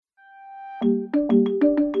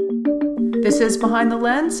This is Behind the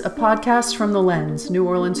Lens, a podcast from The Lens, New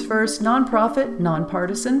Orleans' first nonprofit,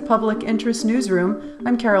 nonpartisan, public interest newsroom.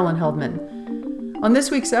 I'm Carolyn Heldman. On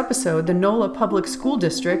this week's episode, the NOLA Public School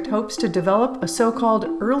District hopes to develop a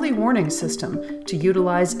so-called early warning system to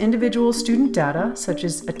utilize individual student data, such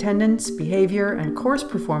as attendance, behavior, and course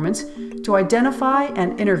performance, to identify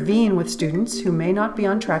and intervene with students who may not be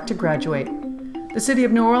on track to graduate. The City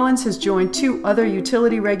of New Orleans has joined two other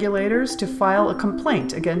utility regulators to file a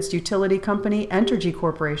complaint against utility company Entergy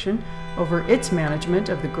Corporation over its management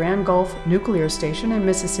of the Grand Gulf Nuclear Station in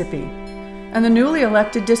Mississippi. And the newly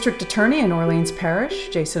elected district attorney in Orleans Parish,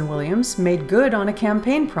 Jason Williams, made good on a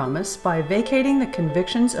campaign promise by vacating the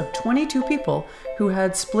convictions of 22 people who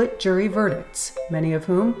had split jury verdicts, many of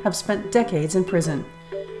whom have spent decades in prison.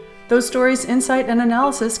 Those stories, insight, and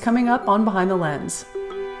analysis coming up on Behind the Lens.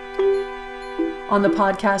 On the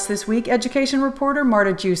podcast this week, education reporter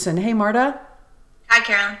Marta Jewson. Hey, Marta. Hi,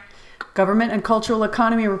 Carolyn. Government and cultural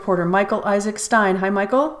economy reporter Michael Isaac Stein. Hi,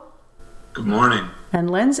 Michael. Good morning.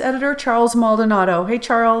 And Lens editor Charles Maldonado. Hey,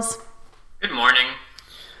 Charles. Good morning.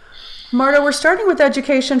 Marta, we're starting with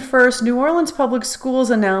education first. New Orleans Public Schools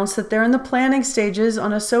announced that they're in the planning stages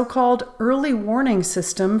on a so-called early warning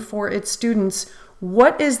system for its students.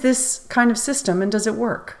 What is this kind of system and does it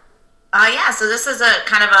work? So this is a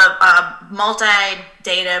kind of a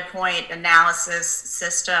multi-data point analysis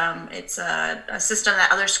system. It's a system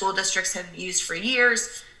that other school districts have used for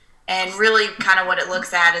years. And really kind of what it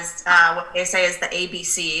looks at is what they say is the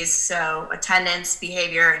ABCs. So attendance,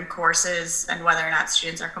 behavior, and courses, and whether or not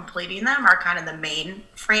students are completing them are kind of the main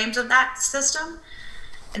frames of that system.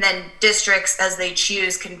 And then districts, as they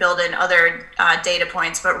choose, can build in other data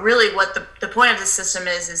points. But really what the point of the system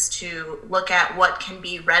is to look at what can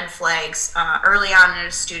be red flags early on in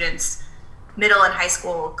a student's middle and high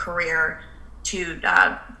school career to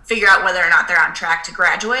figure out whether or not they're on track to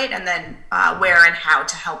graduate, and then where and how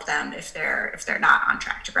to help them if they're not on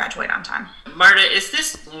track to graduate on time. Marta, is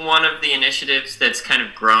this one of the initiatives that's kind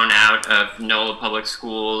of grown out of NOLA Public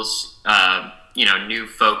Schools' new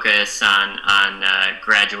focus on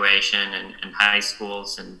graduation and high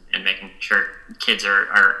schools and making sure kids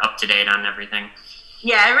are up to date on everything?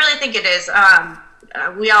 Yeah, I really think it is.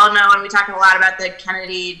 We all know, and we talked a lot about the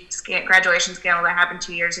Kennedy graduation scandal that happened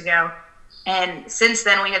 2 years ago. And since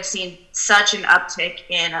then, we have seen such an uptick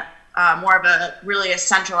in more of a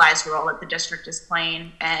centralized role that the district is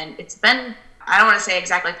playing. And it's been, I don't want to say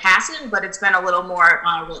exactly passive, but it's been a little more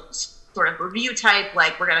sort of review type,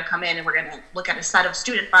 like we're going to come in and we're going to look at a set of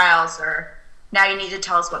student files, or now you need to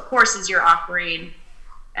tell us what courses you're offering,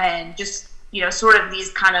 and just, sort of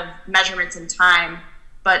these kind of measurements in time.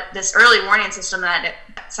 But this early warning system that it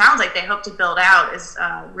sounds like they hope to build out is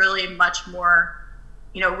really much more,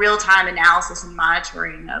 real-time analysis and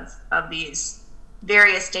monitoring of these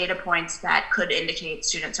various data points that could indicate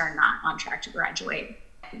students are not on track to graduate.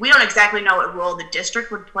 We don't exactly know what role the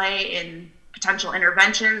district would play in potential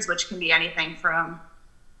interventions, which can be anything from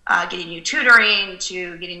getting you tutoring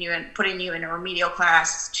to putting you in a remedial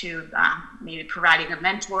class to maybe providing a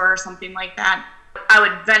mentor or something like that. I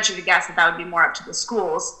would venture to guess that would be more up to the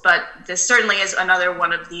schools, but this certainly is another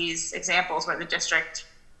one of these examples where the district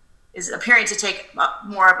is appearing to take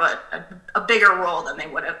more of a bigger role than they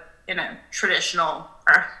would have in a traditional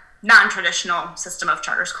or non-traditional system of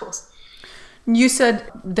charter schools. You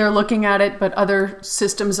said they're looking at it, but other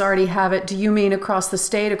systems already have it. Do you mean across the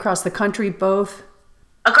state, across the country, both?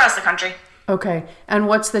 Across the country. Okay. And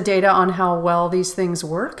what's the data on how well these things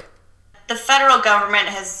work? The federal government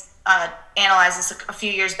has analyzed this a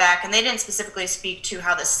few years back, and they didn't specifically speak to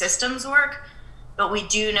how the systems work, but we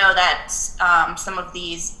do know that some of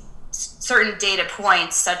these certain data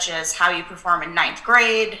points, such as how you perform in ninth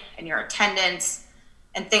grade and your attendance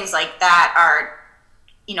and things like that, are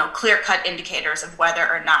clear-cut indicators of whether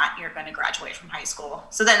or not you're going to graduate from high school.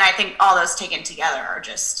 So then I think all those taken together are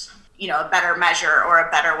just, a better measure or a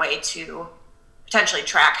better way to potentially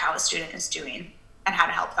track how a student is doing and how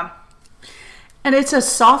to help them. And it's a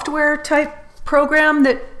software type program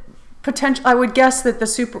that I would guess that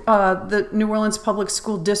the New Orleans Public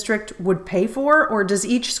School District would pay for, or does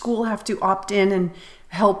each school have to opt in and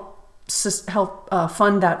help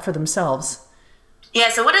fund that for themselves? Yeah,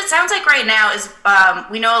 so what it sounds like right now is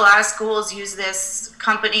we know a lot of schools use this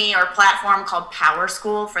company or platform called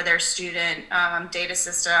PowerSchool for their student data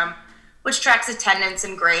system, which tracks attendance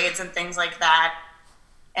and grades and things like that.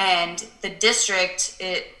 And the district,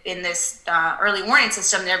 in this early warning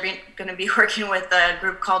system, they're going to be working with a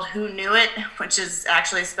group called Who Knew It, which is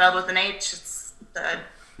actually spelled with an H. It's the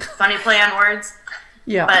funny play on words.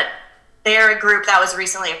 Yeah. But they're a group that was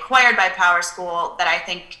recently acquired by PowerSchool that I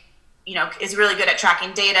think, is really good at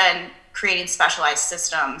tracking data creating specialized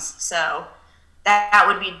systems. So that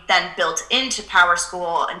would be then built into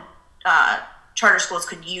PowerSchool, and charter schools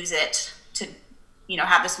could use it to,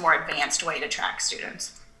 have this more advanced way to track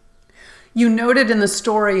students. You noted in the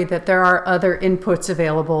story that there are other inputs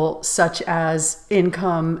available, such as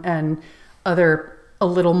income and other a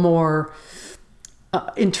little more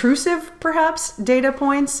intrusive, perhaps, data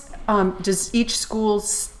points. Does each school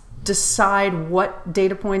decide what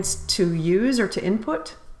data points to use or to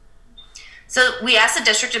input? So we asked the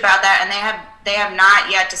district about that, and they have not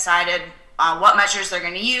yet decided what measures they're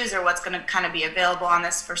going to use or what's going to kind of be available on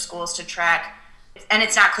this for schools to track. And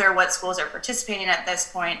it's not clear what schools are participating at this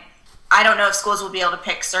point. I don't know if schools will be able to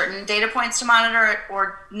pick certain data points to monitor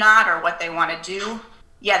or not, or what they want to do.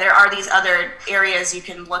 Yeah, there are these other areas you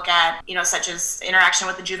can look at, such as interaction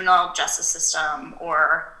with the juvenile justice system,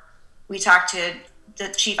 or we talked to the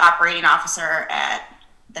chief operating officer at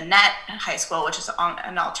the NET high school, which is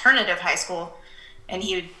an alternative high school. And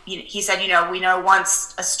he said, we know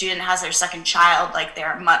once a student has their second child, like,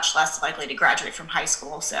 they're much less likely to graduate from high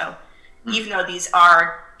school. So even though these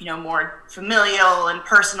are, more familial and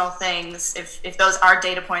personal things, if those are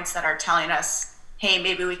data points that are telling us, hey,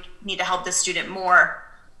 maybe we need to help this student more,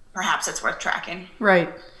 perhaps it's worth tracking. Right.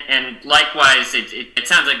 And likewise, it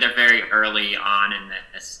sounds like they're very early on in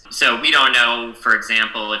this. So we don't know, for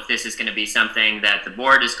example, if this is going to be something that the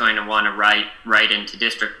board is going to want to write into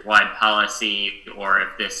district-wide policy, or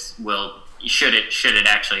if this will, should it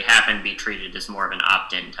actually happen, be treated as more of an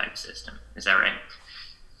opt-in type system. Is that right?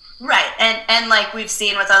 Right. And like we've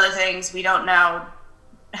seen with other things, we don't know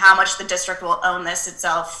how much the district will own this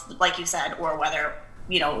itself, like you said, or whether,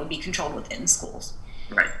 it would be controlled within schools.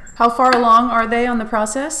 Right. How far along are they on the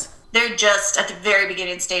process? They're just at the very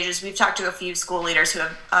beginning stages. We've talked to a few school leaders who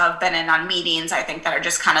have been in on meetings, I think, that are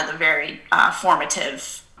just kind of the very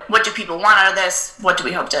formative. What do people want out of this? What do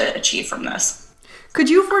we hope to achieve from this? Could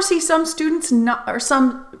you foresee some students or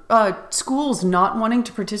some schools not wanting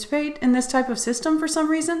to participate in this type of system for some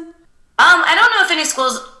reason? I don't know if any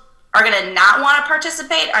schools are going to not want to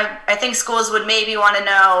participate. I think schools would maybe want to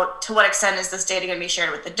know, to what extent is this data going to be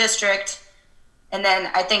shared with the district? And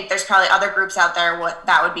then I think there's probably other groups out there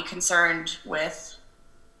that would be concerned with,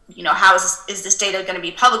 how is this data going to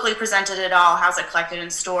be publicly presented at all? How's it collected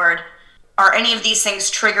and stored? Are any of these things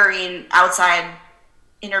triggering outside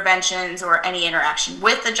interventions or any interaction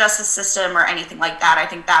with the justice system or anything like that? I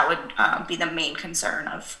think that would be the main concern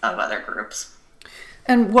of other groups.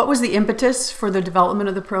 And what was the impetus for the development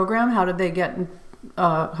of the program? How did they get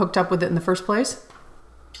hooked up with it in the first place?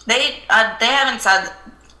 They haven't said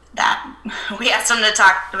that. We asked them to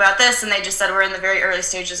talk about this, and they just said we're in the very early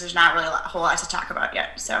stages. There's not really a whole lot to talk about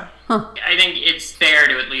yet. So I think it's fair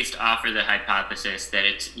to at least offer the hypothesis that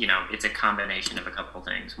it's a combination of a couple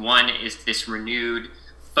things. One is this renewed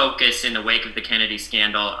focus in the wake of the Kennedy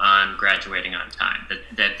scandal on graduating on time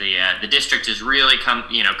that the district has really come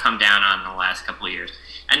down on the last couple of years.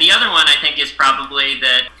 And the other one, I think, is probably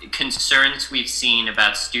the concerns we've seen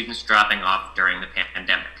about students dropping off during the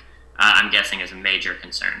pandemic. I'm guessing is a major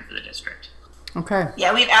concern for the district. Okay.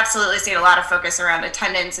 Yeah, we've absolutely seen a lot of focus around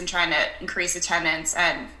attendance and trying to increase attendance.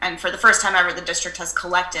 And for the first time ever, the district has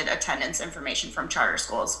collected attendance information from charter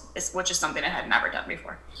schools, which is something it had never done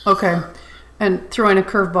before. Okay. And throwing a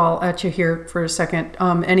curveball at you here for a second,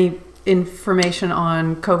 any information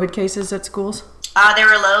on COVID cases at schools? They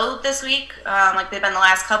were low this week, like they've been the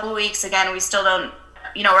last couple of weeks. Again, we still don't,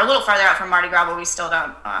 we're a little farther out from Mardi Gras, but we still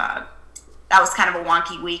don't, that was kind of a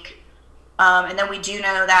wonky week. And then we do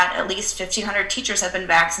know that at least 1,500 teachers have been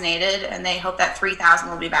vaccinated, and they hope that 3,000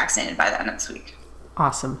 will be vaccinated by the end of this week.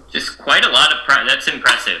 Awesome. Just quite a lot of that's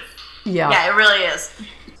impressive. Yeah, it really is.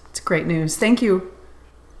 It's great news. Thank you.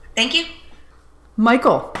 Thank you.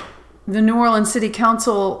 Michael, the New Orleans City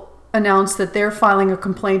Council announced that they're filing a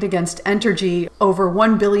complaint against Entergy over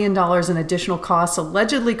 $1 billion in additional costs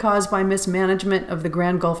allegedly caused by mismanagement of the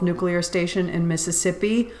Grand Gulf Nuclear Station in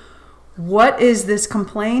Mississippi. What is this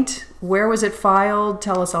complaint? Where was it filed?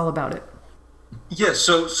 Tell us all about it. Yeah,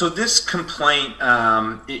 so this complaint,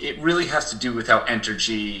 it really has to do with how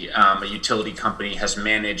Entergy, a utility company, has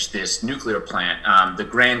managed this nuclear plant, the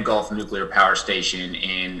Grand Gulf Nuclear Power Station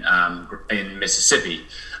in Mississippi.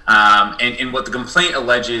 And what the complaint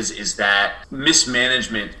alleges is that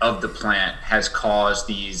mismanagement of the plant has caused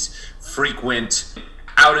these frequent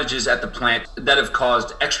outages at the plant that have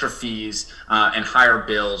caused extra fees and higher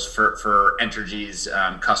bills for Entergy's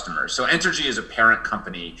customers. So Entergy is a parent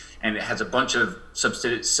company, and it has a bunch of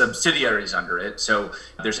subsidiaries under it. So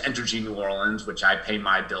there's Entergy New Orleans, which I pay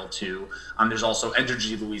my bill to. There's also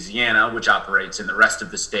Entergy Louisiana, which operates in the rest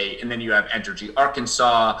of the state. And then you have Entergy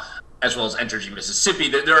Arkansas. as well as Entergy Mississippi.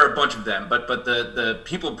 There are a bunch of them, but the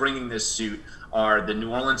people bringing this suit are the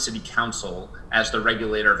New Orleans City Council as the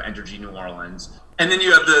regulator of Entergy New Orleans. And then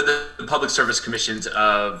you have the Public Service Commissions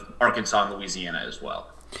of Arkansas and Louisiana as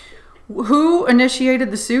well. Who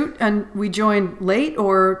initiated the suit, and we joined late,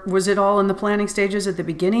 or was it all in the planning stages at the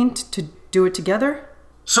beginning to do it together?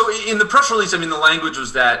 So in the press release, I mean, the language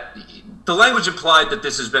implied that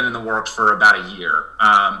this has been in the works for about a year,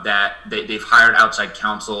 that they've hired outside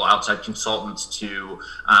counsel, outside consultants to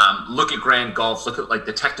look at Grand Gulf, look at like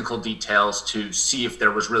the technical details to see if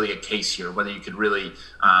there was really a case here, whether you could really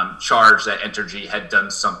charge that Entergy had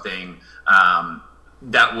done something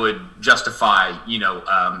that would justify,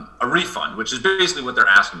 a refund, which is basically what they're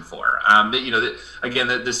asking for.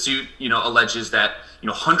 The suit, alleges that,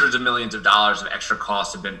 hundreds of millions of dollars of extra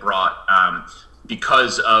costs have been brought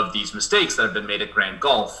because of these mistakes that have been made at Grand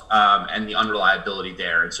Gulf and the unreliability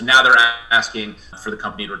there. And so now they're asking for the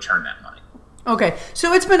company to return that money. Okay,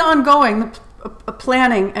 so it's been ongoing,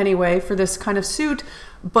 planning anyway, for this kind of suit.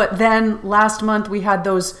 But then last month we had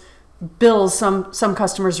those bills. Some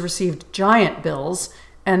customers received giant bills,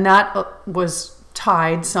 and that was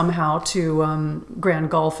tied somehow to Grand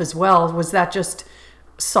Gulf as well. Was that just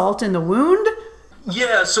salt in the wound?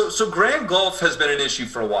 Yeah, so Grand Gulf has been an issue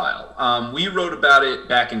for a while. We wrote about it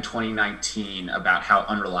back in 2019 about how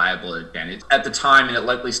unreliable it had been. At the time, and it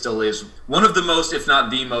likely still is, one of the most, if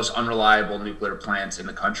not the most unreliable nuclear plants in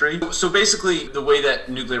the country. So basically, the way that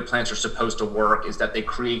nuclear plants are supposed to work is that they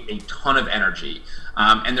create a ton of energy.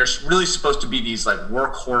 And there's really supposed to be these like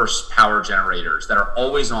workhorse power generators that are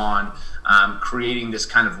always on, creating this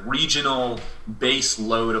kind of regional base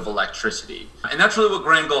load of electricity. And that's really what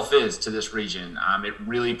Grand Gulf is to this region. It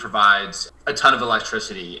really provides a ton of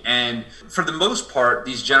electricity. And for the most part,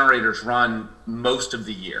 these generators run most of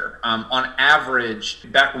the year. On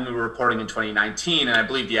average, back when we were reporting in 2019, and I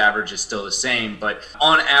believe the average is still the same, but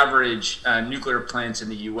on average, nuclear plants in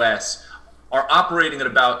the US are operating at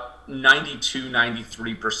about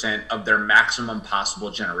 92-93% of their maximum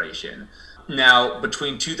possible generation. Now,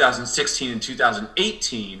 between 2016 and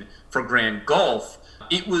 2018, for Grand Gulf,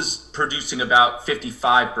 it was producing about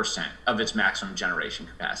 55% of its maximum generation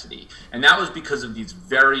capacity. And that was because of these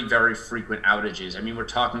very, very frequent outages. I mean, we're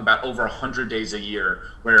talking about over 100 days a year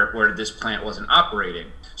where this plant wasn't operating.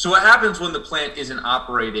 So what happens when the plant isn't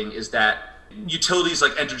operating is that utilities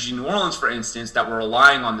like Entergy New Orleans, for instance, that were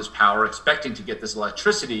relying on this power, expecting to get this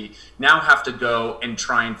electricity, now have to go and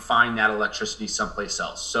try and find that electricity someplace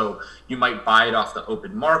else. So you might buy it off the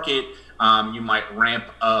open market. You might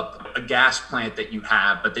ramp up a gas plant that you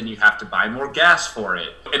have, but then you have to buy more gas for it.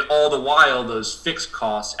 And all the while, those fixed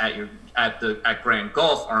costs at Grand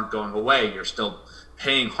Gulf aren't going away. You're still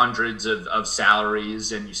paying hundreds of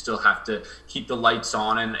salaries, and you still have to keep the lights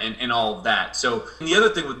on and all of that. So the other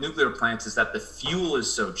thing with nuclear plants is that the fuel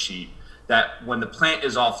is so cheap that when the plant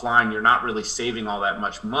is offline, you're not really saving all that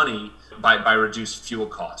much money by reduced fuel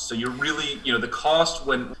costs. So you're really, the cost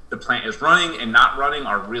when the plant is running and not running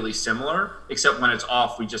are really similar, except when it's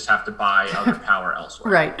off, we just have to buy other power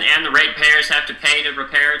elsewhere. Right. And the ratepayers have to pay to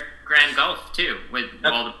repair Grand Gulf too, with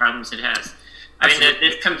all the problems it has. I mean,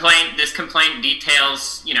 this complaint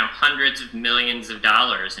details, hundreds of millions of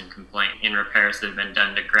dollars in repairs that have been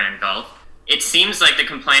done to Grand Gulf. It seems like the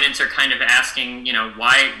complainants are kind of asking,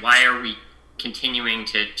 why are we continuing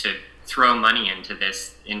to throw money into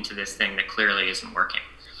this thing that clearly isn't working?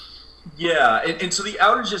 Yeah, and so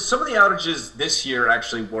some of the outages this year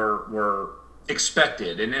actually were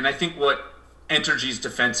expected, and I think what Entergy's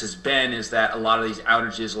defense has been is that a lot of these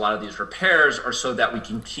outages, a lot of these repairs are so that we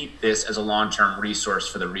can keep this as a long-term resource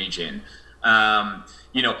for the region.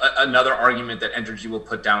 Another argument that Entergy will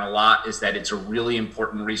put down a lot is that it's a really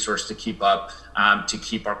important resource to keep up, to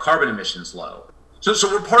keep our carbon emissions low. So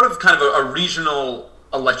we're part of kind of a regional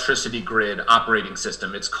electricity grid operating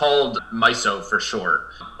system. It's called MISO for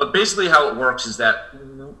short. But basically how it works is that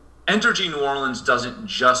Entergy New Orleans doesn't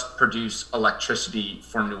just produce electricity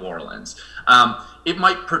for New Orleans. It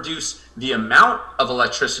might produce the amount of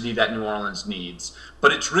electricity that New Orleans needs,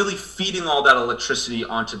 but it's really feeding all that electricity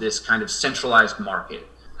onto this kind of centralized market.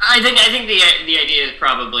 I think the idea is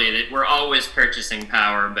probably that we're always purchasing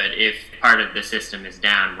power, but if part of the system is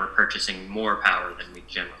down, we're purchasing more power than we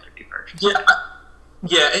generally be purchasing.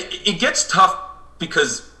 Yeah, it gets tough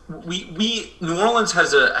because New Orleans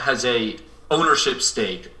has a ownership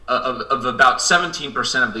stake of about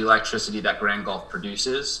 17% of the electricity that Grand Gulf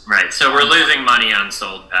produces. Right, so we're losing money on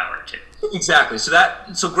sold power too. Exactly.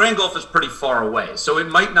 So Grand Gulf is pretty far away. So it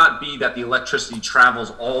might not be that the electricity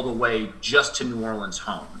travels all the way just to New Orleans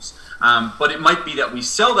homes. But it might be that we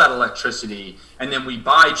sell that electricity and then we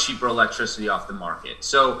buy cheaper electricity off the market.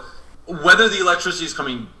 So whether the electricity is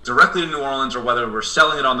coming directly to New Orleans or whether we're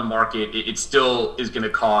selling it on the market, it still is going to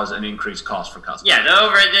cause an increased cost for customers. Yeah,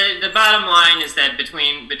 the bottom line is that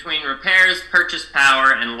between repairs, purchased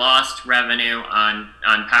power, and lost revenue on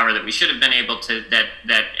power that we should have been able to,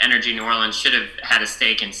 that Energy New Orleans should have had a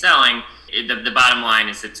stake in selling, the bottom line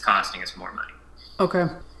is it's costing us more money. Okay.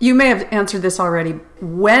 You may have answered this already.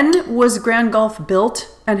 When was Grand Gulf built,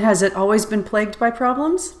 and has it always been plagued by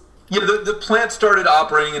problems? Yeah, the plant started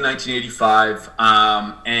operating in 1985,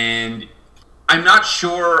 and I'm not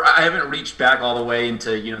sure. I haven't reached back all the way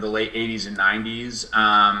into the late 80s and 90s.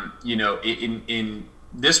 In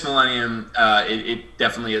this millennium, it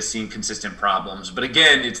definitely has seen consistent problems. But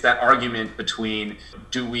again, it's that argument between,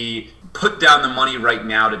 do we put down the money right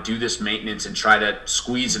now to do this maintenance and try to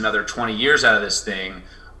squeeze another 20 years out of this thing,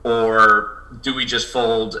 or do we just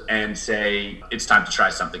fold and say it's time to try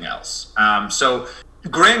something else? So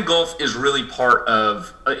Grand Gulf is really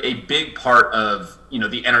a big part of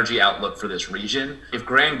the energy outlook for this region. If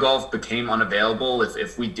Grand Gulf became unavailable,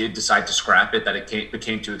 if we did decide to scrap it, that it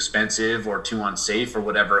became too expensive or too unsafe or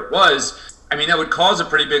whatever it was, that would cause a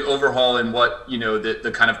pretty big overhaul in what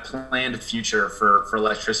the kind of planned future for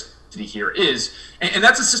electricity here is, and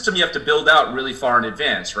that's a system you have to build out really far in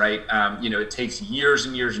advance, right? It takes years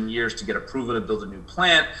and years and years to get approval to build a new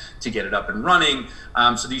plant, to get it up and running.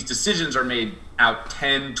 So these decisions are made out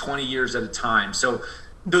 10, 20 years at a time. So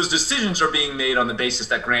those decisions are being made on the basis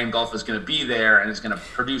that Grand Gulf is going to be there and is going to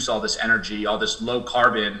produce all this energy, all this low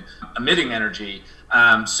carbon emitting energy.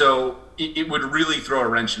 So it would really throw a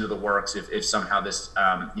wrench into the works if somehow this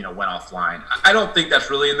went offline. I don't think that's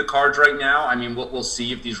really in the cards right now. We'll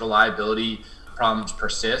see if these reliability problems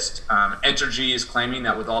persist. Entergy is claiming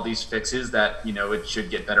that with all these fixes that it should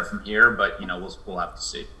get better from here, but we'll have to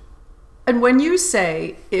see. And when you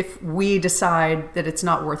say if we decide that it's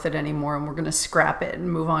not worth it anymore and we're going to scrap it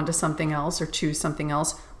and move on to something else or choose something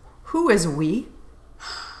else, who is we?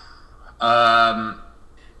 I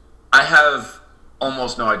have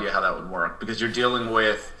almost no idea how that would work, because you're dealing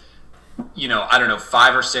with,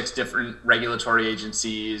 5 or 6 different regulatory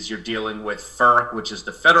agencies. You're dealing with FERC, which is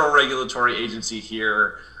the federal regulatory agency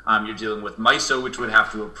here. You're dealing with MISO, which would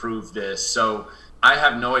have to approve this. So I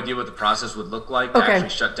have no idea what the process would look like to actually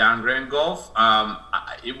shut down Grand Gulf.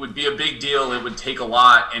 It would be a big deal. It would take a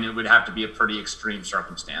lot, and it would have to be a pretty extreme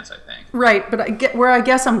circumstance, I think. Right, but where I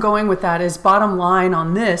guess I'm going with that is, bottom line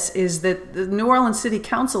on this is that the New Orleans City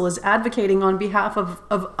Council is advocating on behalf of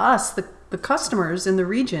us, the customers in the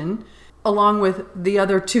region, along with the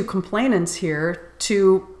other 2 complainants here,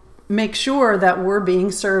 to make sure that we're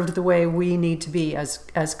being served the way we need to be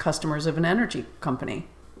as customers of an energy company.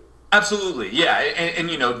 Absolutely, yeah, and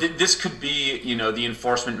this could be the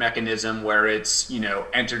enforcement mechanism where it's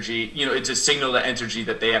Entergy, it's a signal to Entergy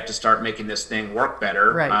that they have to start making this thing work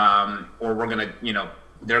better, right? Or we're gonna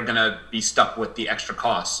they're gonna be stuck with the extra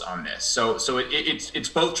costs on this. So it's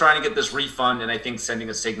both trying to get this refund, and I think sending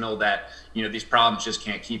a signal that these problems just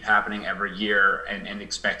can't keep happening every year, and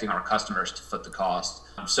expecting our customers to foot the cost.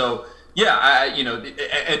 So. Yeah,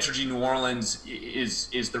 Entergy New Orleans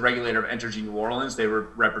is the regulator of Entergy New Orleans. They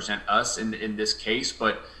represent us in this case,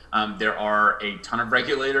 but there are a ton of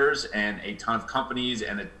regulators and a ton of companies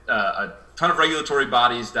and a ton of regulatory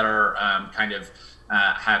bodies that are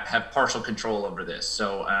have partial control over this.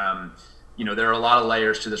 So there are a lot of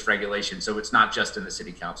layers to this regulation, so it's not just in the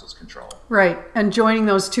city council's control. Right, and joining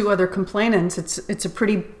those 2 other complainants, it's a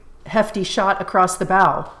pretty hefty shot across the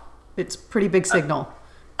bow. It's a pretty big signal.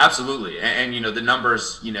 Absolutely, and the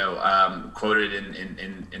numbers quoted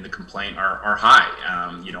in the complaint are high.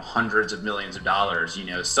 Hundreds of millions of dollars.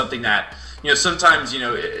 Something that sometimes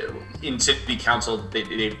in city council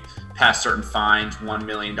they pass certain fines, $1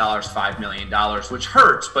 million, $5 million, which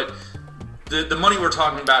hurts. But the money we're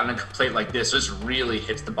talking about in a complaint like this really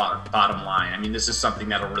hits the bottom line. This is something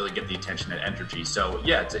that'll really get the attention at Entergy. So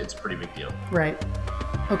yeah, it's a pretty big deal. Right.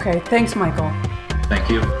 Okay. Thanks, Michael. Thank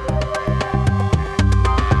you.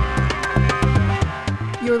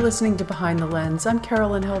 You're listening to Behind the Lens. I'm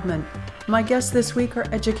Carolyn Heldman. My guests this week are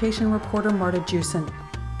education reporter Marta Jewson,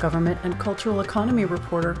 government and cultural economy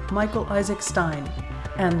reporter Michael Isaac Stein,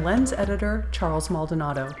 and Lens editor Charles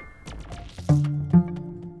Maldonado.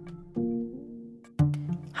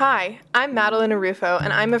 Hi, I'm Madeline Arufo,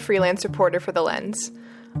 and I'm a freelance reporter for The Lens.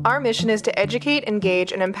 Our mission is to educate,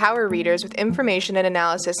 engage, and empower readers with information and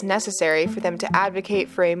analysis necessary for them to advocate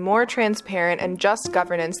for a more transparent and just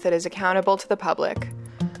governance that is accountable to the public.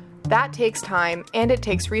 That takes time, and it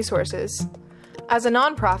takes resources. As a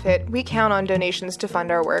nonprofit, we count on donations to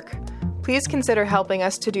fund our work. Please consider helping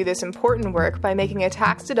us to do this important work by making a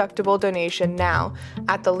tax-deductible donation now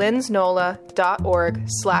at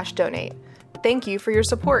thelendsnola.org/donate. Thank you for your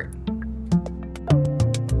support.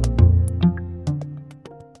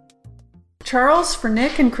 Charles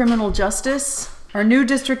Fernick in criminal justice. Our new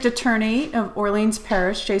district attorney of Orleans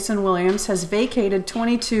Parish, Jason Williams, has vacated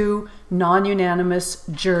 22 non-unanimous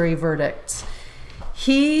jury verdicts.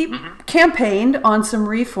 He campaigned on some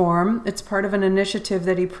reform. It's part of an initiative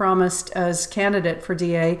that he promised as candidate for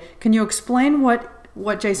DA. Can you explain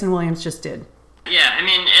what Jason Williams just did? Yeah, I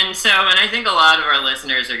mean, and I think a lot of our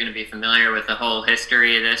listeners are going to be familiar with the whole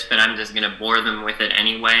history of this, but I'm just going to bore them with it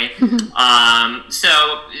anyway.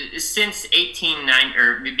 So since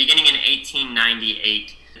beginning in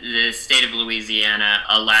 1898, the state of Louisiana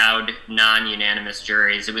allowed non-unanimous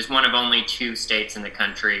juries. It was one of only two states in the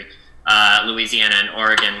country. Louisiana and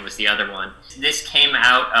Oregon was the other one. This came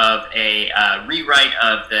out of a rewrite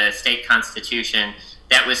of the state constitution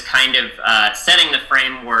that was kind of setting the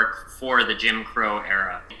framework for the Jim Crow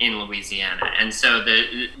era in Louisiana. And so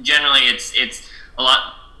generally it's a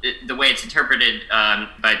lot, the way it's interpreted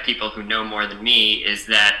by people who know more than me is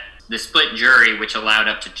that the split jury, which allowed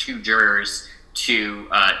up to two jurors to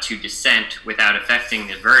dissent without affecting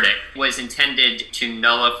the verdict, was intended to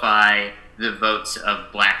nullify the votes of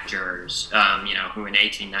black jurors, who in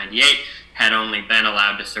 1898 had only been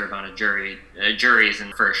allowed to serve on juries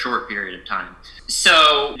for a short period of time.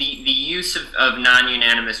 So the use of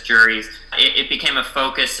non-unanimous juries, it became a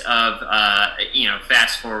focus of,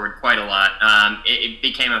 fast forward quite a lot, it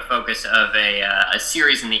became a focus of a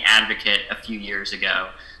series in The Advocate a few years ago,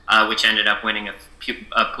 which ended up winning a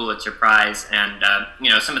Pulitzer Prize. And,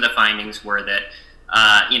 some of the findings were that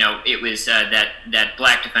it was that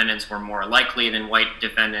black defendants were more likely than white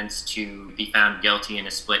defendants to be found guilty in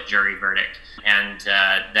a split jury verdict, and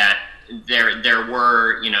that there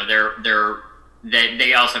were,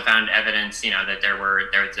 they also found evidence, that there were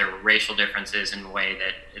racial differences in the way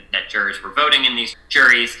that jurors were voting in these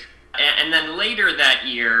juries. And then later that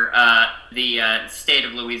year, the state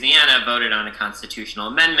of Louisiana voted on a constitutional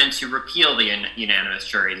amendment to repeal the unanimous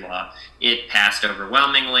jury law. It passed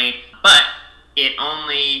overwhelmingly, but it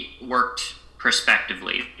only worked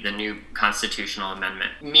prospectively, the new constitutional amendment,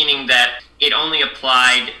 meaning that it only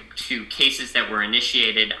applied to cases that were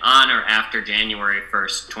initiated on or after January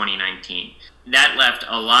 1st, 2019. That left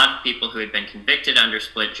a lot of people who had been convicted under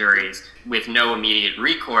split juries with no immediate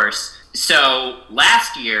recourse. So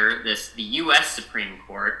last year, the U.S. Supreme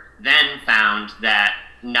Court then found that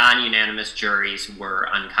non-unanimous juries were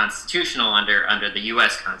unconstitutional under the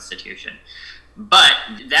U.S. Constitution. But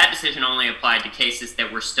that decision only applied to cases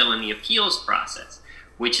that were still in the appeals process,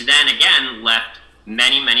 which then again left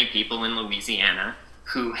many, many people in Louisiana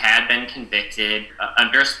who had been convicted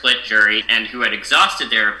under a split jury and who had exhausted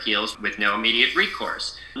their appeals with no immediate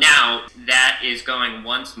recourse. Now, that is going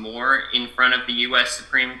once more in front of the U.S.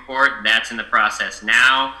 Supreme Court. That's in the process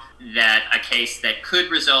now. That a case that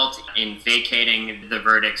could result in vacating the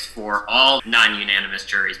verdicts for all non-unanimous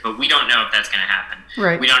juries, but we don't know if that's going to happen.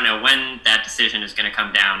 Right. We don't know when that decision is going to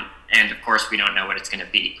come down, and of course we don't know what it's going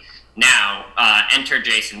to be. Now, enter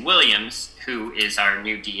Jason Williams, who is our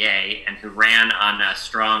new DA and who ran on a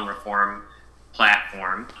strong reform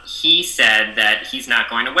platform. He said that he's not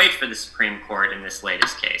going to wait for the Supreme Court in this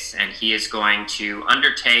latest case, and he is going to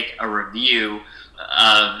undertake a review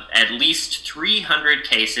of at least 300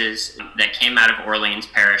 cases that came out of Orleans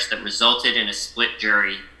Parish that resulted in a split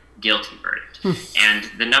jury guilty verdict. And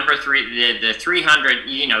the number the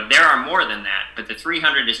 300, there are more than that, but the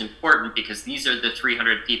 300 is important because these are the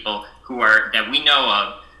 300 people that we know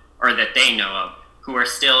of, or that they know of, who are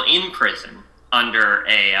still in prison under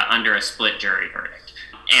a split jury verdict.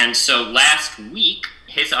 And so last week,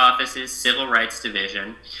 his office's Civil Rights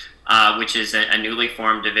Division, which is a newly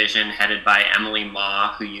formed division headed by Emily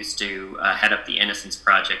Maw, who used to head up the Innocence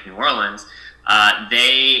Project New Orleans.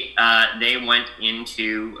 They went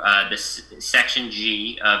into the Section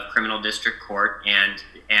G of Criminal District Court and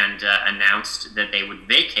announced that they would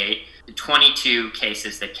vacate 22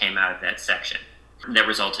 cases that came out of that section that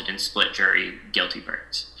resulted in split jury guilty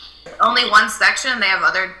verdicts. Only one section? They have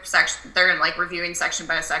other sections? They're reviewing section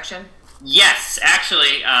by section? Yes,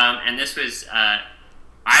 actually, and this was...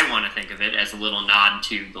 I want to think of it as a little nod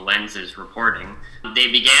to the Lens's reporting.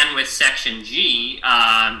 They began with Section G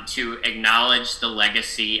to acknowledge the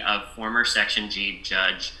legacy of former Section G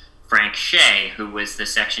judge Frank Shea, who was the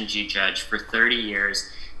Section G judge for 30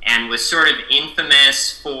 years and was sort of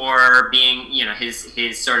infamous for being,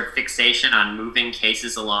 his sort of fixation on moving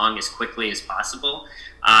cases along as quickly as possible.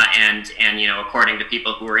 And according to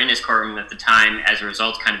people who were in his courtroom at the time, as a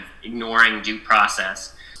result, kind of ignoring due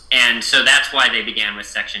process. And so that's why they began with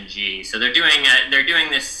Section G. So they're doing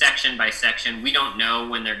this section by section. We don't know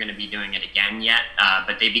when they're going to be doing it again yet,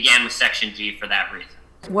 but they began with Section G for that reason.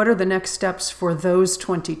 What are the next steps for those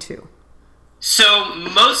 22? So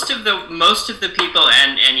most of the people,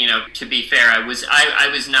 and to be fair, I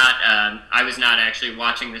was not actually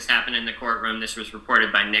watching this happen in the courtroom. This was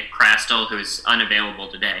reported by Nick Krastel, who is unavailable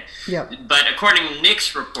today. Yep. But according to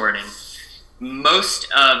Nick's reporting,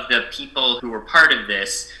 most of the people who were part of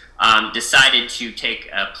this decided to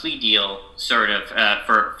take a plea deal, sort of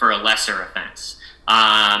for a lesser offense.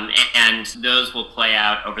 And those will play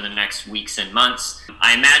out over the next weeks and months.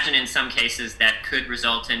 I imagine in some cases that could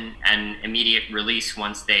result in an immediate release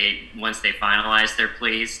once they finalize their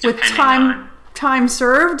pleas. With time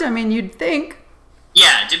served, I mean, you'd think.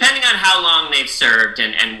 Yeah, depending on how long they've served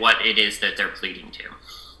and what it is that they're pleading to.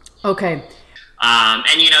 Okay. And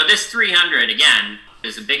this 300 again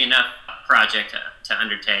is a big enough project to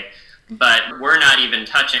undertake, but we're not even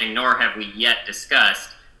touching, nor have we yet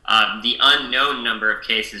discussed the unknown number of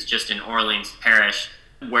cases just in Orleans Parish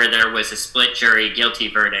where there was a split jury guilty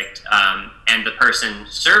verdict, and the person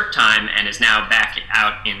served time and is now back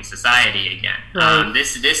out in society again. Right.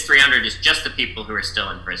 This 300 is just the people who are still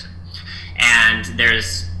in prison. And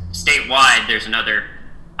there's statewide, there's another,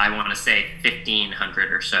 I want to say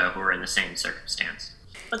 1,500 or so who are in the same circumstance.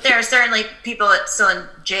 But there are certainly people that's still in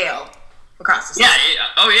jail across the state.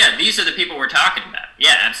 Yeah, these are the people we're talking about.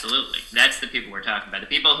 Yeah, absolutely. That's the people we're talking about. The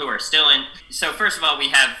people who are still in. So first of all, we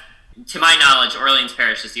have, to my knowledge, Orleans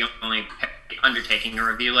Parish is the only undertaking a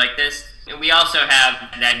review like this. And we also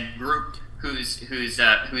have that group whose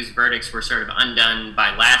verdicts were sort of undone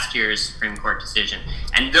by last year's Supreme Court decision,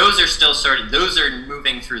 and those are still those are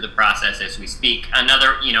moving through the process as we speak.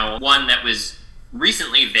 Another, one that was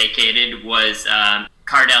recently vacated was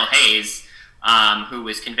Cardell Hayes, who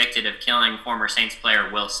was convicted of killing former Saints player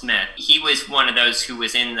Will Smith. He was one of those who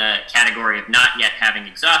was in the category of not yet having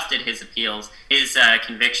exhausted his appeals. His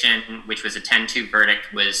conviction, which was a 10-2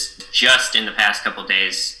 verdict, was just in the past couple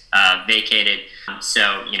days vacated.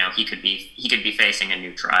 So, he could be facing a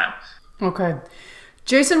new trial. Okay.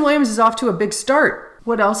 Jason Williams is off to a big start.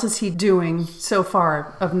 What else is he doing so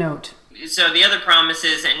far of note? So the other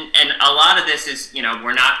promises, and a lot of this is,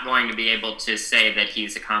 we're not going to be able to say that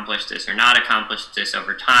he's accomplished this or not accomplished this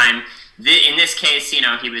over time. In this case,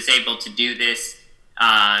 he was able to do this.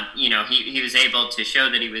 He was able to show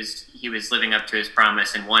that he was living up to his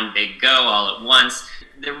promise in one big go all at once.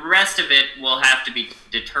 The rest of it will have to be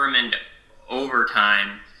determined over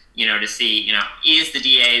time, to see, is the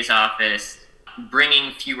DA's office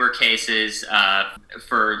bringing fewer cases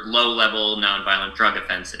for low-level nonviolent drug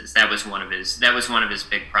offenses. That was one of his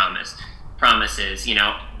big promises.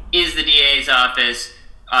 Is the DA's office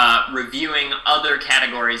reviewing other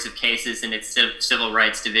categories of cases in its civil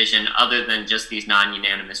rights division other than just these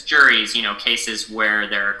non-unanimous juries? Cases where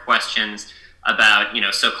there are questions about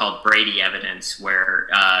so-called Brady evidence, where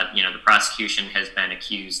the prosecution has been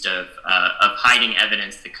accused of hiding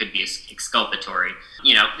evidence that could be exculpatory.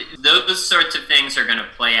 Those sorts of things are going to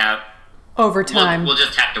play out over time. We'll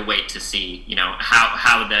just have to wait to see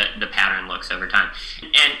how the pattern looks over time.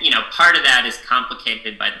 And part of that is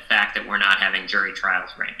complicated by the fact that we're not having jury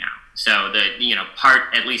trials right now. So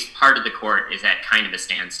at least part of the court is at kind of a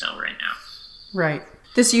standstill right now. Right.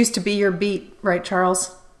 This used to be your beat, right,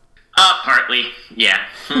 Charles? Partly, yeah.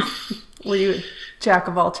 Were you jack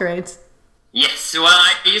of all trades? Yes. Well,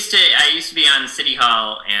 I used to be on City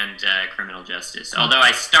Hall and criminal justice. Although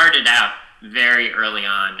I started out very early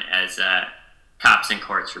on as a cops and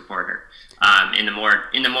courts reporter, in the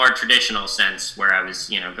more traditional sense, where I was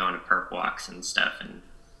going to perp walks and stuff, and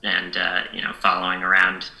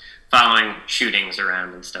following shootings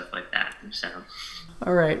around and stuff like that. So.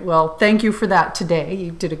 All right. Well, thank you for that today. You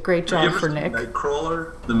did a great job for Nick.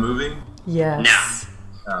 Nightcrawler, the movie? Yes.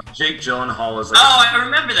 No. Jake Gyllenhaal is I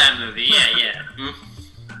remember that movie. Yeah.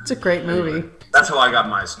 It's a great movie. That's how I got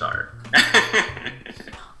my start.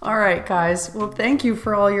 All right, guys. Well, thank you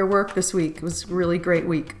for all your work this week. It was a really great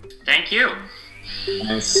week. Thank you.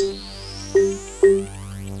 Nice.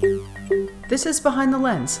 This is Behind the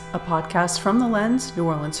Lens, a podcast from The Lens, New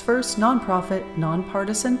Orleans' first nonprofit,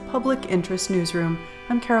 nonpartisan, public interest newsroom.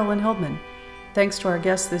 I'm Carolyn Heldman. Thanks to our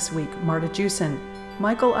guests this week, Marta Jewson,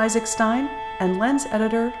 Michael Isaac Stein, and Lens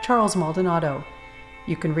editor Charles Maldonado.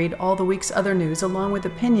 You can read all the week's other news along with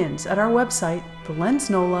opinions at our website,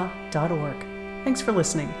 thelensnola.org. Thanks for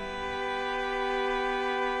listening.